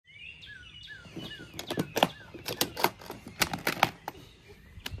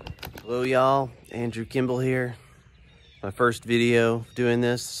Hello y'all, Andrew Kimball here. My first video doing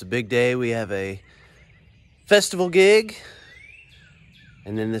this. It's a big day. We have a festival gig,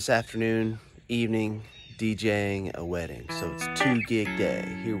 and then this afternoon, evening, DJing a wedding. So it's 2 gig day.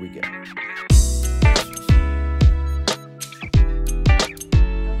 Here we go.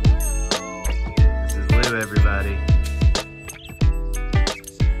 This is Lou, everybody.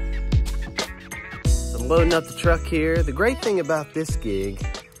 So I'm loading up the truck here. The great thing about this gig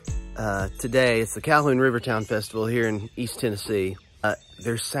today, it's the Calhoun Rivertown Festival here in East Tennessee.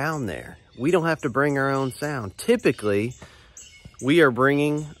 There's sound there. We don't have to bring our own sound. Typically, we are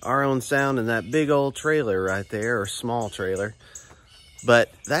bringing our own sound in that big old trailer right there, or small trailer.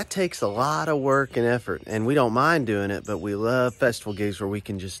 But that takes a lot of work and effort, and we don't mind doing it, but we love festival gigs where we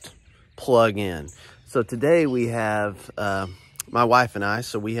can just plug in. So today we have my wife and I,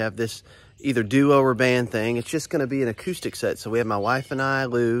 so we have this either duo or band thing. It's just gonna be an acoustic set. So we have my wife and I,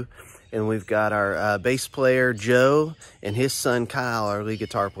 Lou, and we've got our bass player, Joe, and his son, Kyle, our lead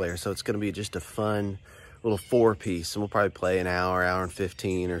guitar player. So it's gonna be just a fun little 4-piece, and we'll probably play an hour, hour and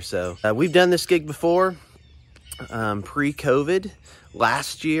 15 or so. We've done this gig before, pre-COVID.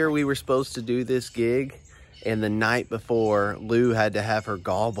 Last year, we were supposed to do this gig, and the night before, Lou had to have her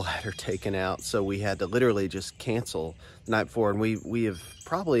gallbladder taken out, so we had to literally just cancel the night before, and we have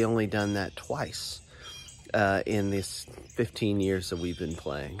probably only done that twice in this 15 years that we've been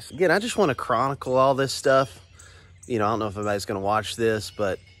playing. So again, I just want to chronicle all this stuff. You know, I don't know if anybody's going to watch this,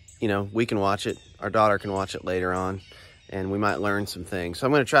 but, you know, we can watch it. Our daughter can watch it later on, and we might learn some things. So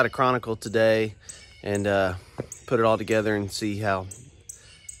I'm going to try to chronicle today and put it all together and see how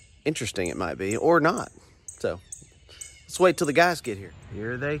interesting it might be, or not. So let's wait till the guys get here.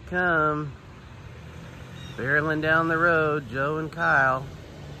 Here they come, barreling down the road, Joe and Kyle.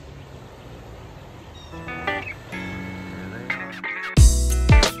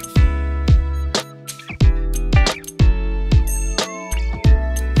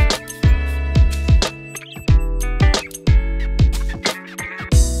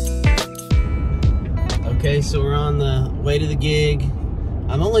 Okay, so we're on the way to the gig.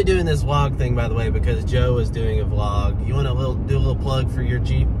 I'm only doing this vlog thing, by the way, because Joe is doing a vlog. You want to do a little plug for your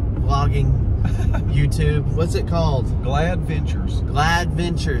Jeep vlogging YouTube? What's it called? Glad Ventures. Glad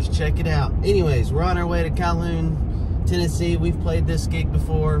Ventures. Check it out. Anyways, we're on our way to Calhoun, Tennessee. We've played this gig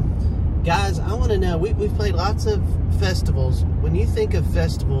before. Guys, I want to know, we've played lots of festivals. When you think of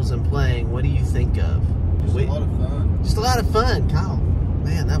festivals and playing, what do you think of? Just a lot of fun. Just a lot of fun, Kyle.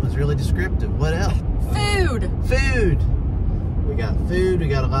 Man, that was really descriptive. What else? Food. Food. We got food. We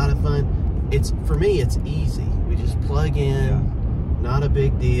got a lot of fun. For me, it's easy. We just plug in. Not a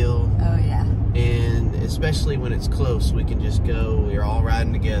big deal. Oh yeah. And especially when it's close, we can just go. We're all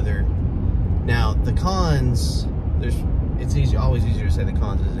riding together. Now the cons, it's easy. Always easier to say the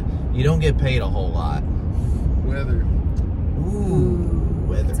cons. You don't get paid a whole lot. Weather. Ooh,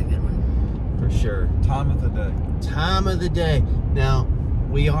 weather. That's a good one. For sure. Time of the day. Time of the day. Now,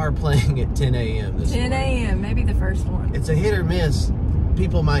 we are playing at 10 a.m. this morning. 10 a.m. maybe the first one. It's a hit or miss.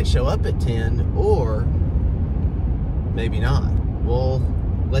 People might show up at 10 or maybe not. We'll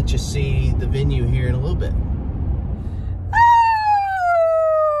let you see the venue here in a little bit.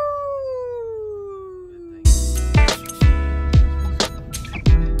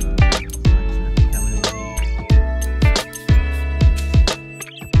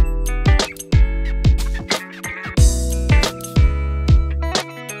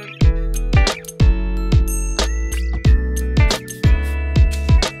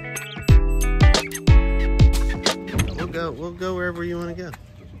 We'll go wherever you want to go.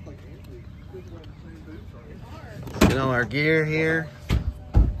 You know, our gear here.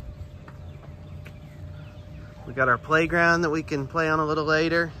 We got our playground that we can play on a little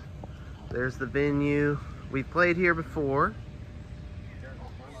later. There's the venue. We played here before.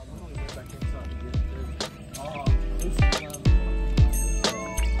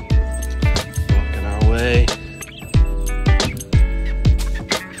 Walking our way.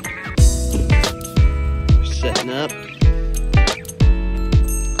 We're setting up.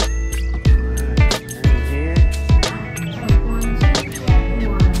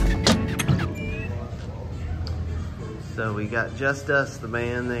 So we got Just Us, the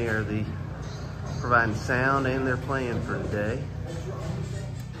band. They are providing sound, and they're playing for today.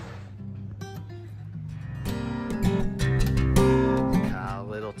 Kyle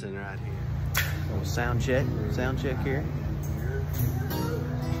Littleton right here. Little sound check here.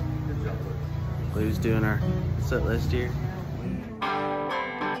 Lou's doing our set list here.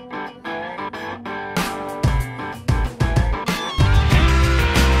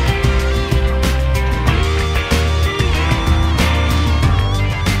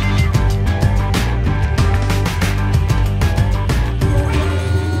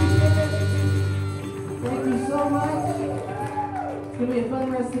 going to be a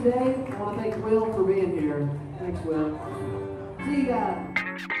fun rest of the day. I want to thank Will for being here. Thanks, Will. See you guys.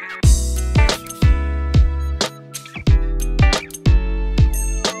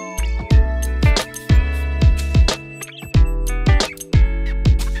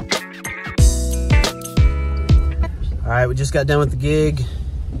 All right, we just got done with the gig.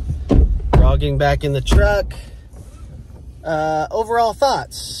 We're all getting back in the truck. Overall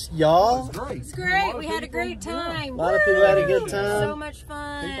thoughts, y'all? It's great. We had a great time. A lot of people had a good time. So much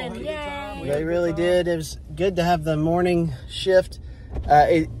fun. Yay. They really did. It was good to have the morning shift.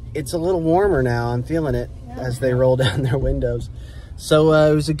 It's a little warmer now. I'm feeling it as they roll down their windows. So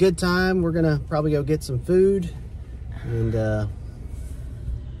it was a good time. We're gonna probably go get some food. And,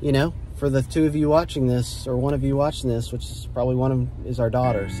 you know, for the two of you watching this, or one of you watching this, which is probably one of them is our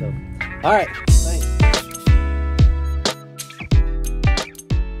daughter. So, all right.